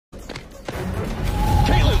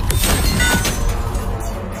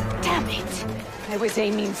I was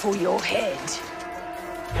aiming for your head.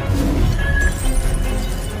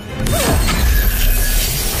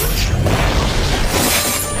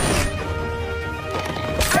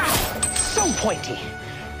 So pointy.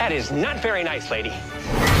 That is not very nice, lady.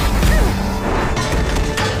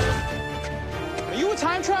 Are you a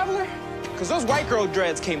time traveler? Because those white girl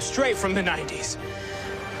dreads came straight from the 90s.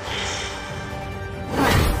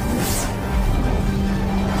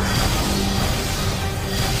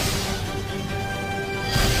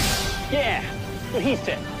 Yeah, what he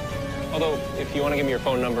said. Although, if you want to give me your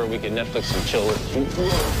phone number, we can Netflix and chill.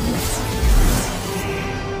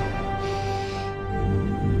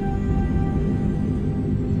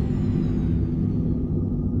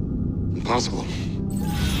 Impossible.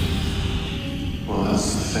 Well,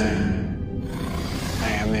 that's the thing. I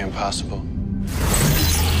am the impossible.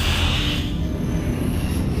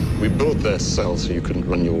 We built that cell so you couldn't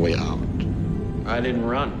run your way out. I didn't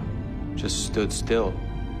run. Just stood still,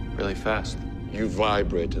 really fast. You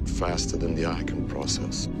vibrated faster than the eye can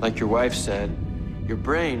process. Like your wife said, your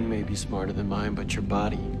brain may be smarter than mine, but your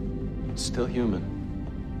body, it's still human.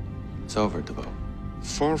 It's over, DeVoe.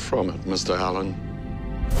 Far from it, Mr. Allen.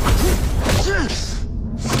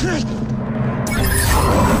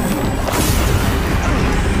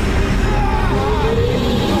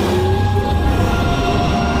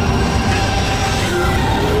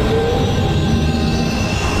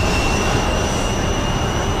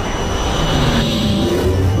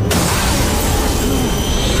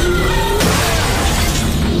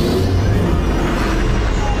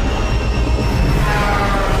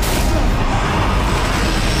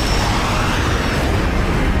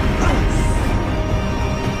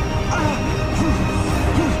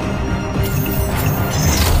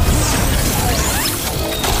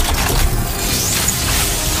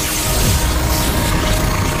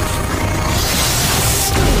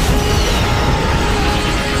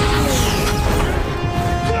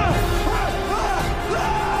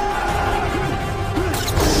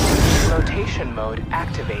 Rotation mode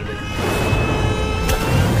activated.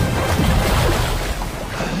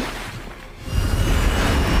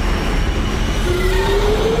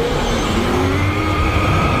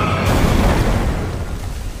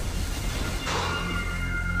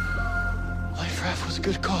 Life raft was a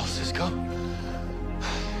good call, Cisco.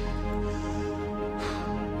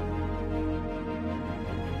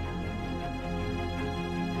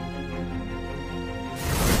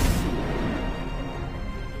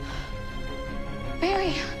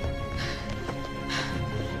 Barry.